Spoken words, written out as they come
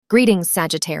Greetings,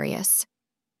 Sagittarius.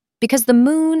 Because the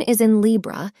moon is in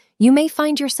Libra, you may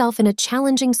find yourself in a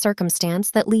challenging circumstance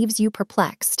that leaves you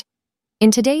perplexed.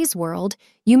 In today's world,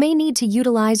 you may need to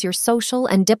utilize your social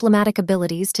and diplomatic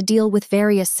abilities to deal with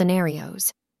various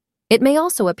scenarios. It may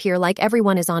also appear like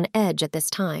everyone is on edge at this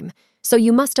time, so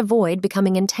you must avoid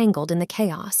becoming entangled in the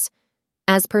chaos.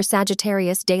 As per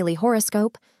Sagittarius daily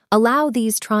horoscope, allow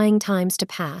these trying times to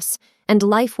pass, and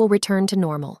life will return to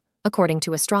normal, according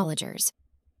to astrologers.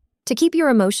 To keep your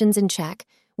emotions in check,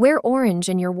 wear orange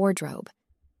in your wardrobe.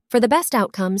 For the best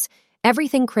outcomes,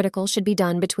 everything critical should be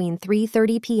done between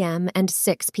 3:30 p.m. and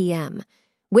 6 p.m.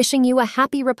 Wishing you a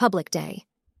happy Republic Day.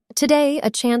 Today, a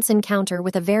chance encounter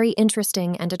with a very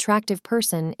interesting and attractive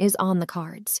person is on the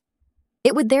cards.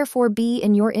 It would therefore be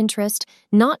in your interest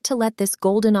not to let this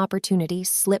golden opportunity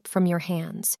slip from your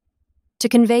hands. To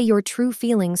convey your true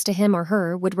feelings to him or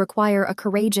her would require a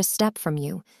courageous step from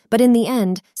you, but in the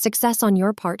end, success on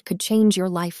your part could change your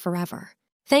life forever.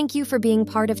 Thank you for being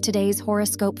part of today's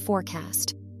horoscope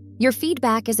forecast. Your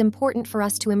feedback is important for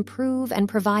us to improve and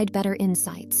provide better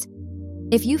insights.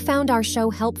 If you found our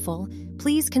show helpful,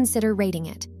 please consider rating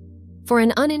it. For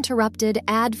an uninterrupted,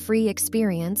 ad-free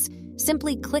experience,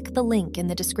 simply click the link in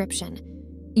the description.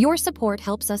 Your support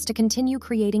helps us to continue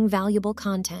creating valuable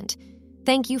content.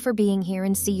 Thank you for being here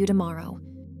and see you tomorrow.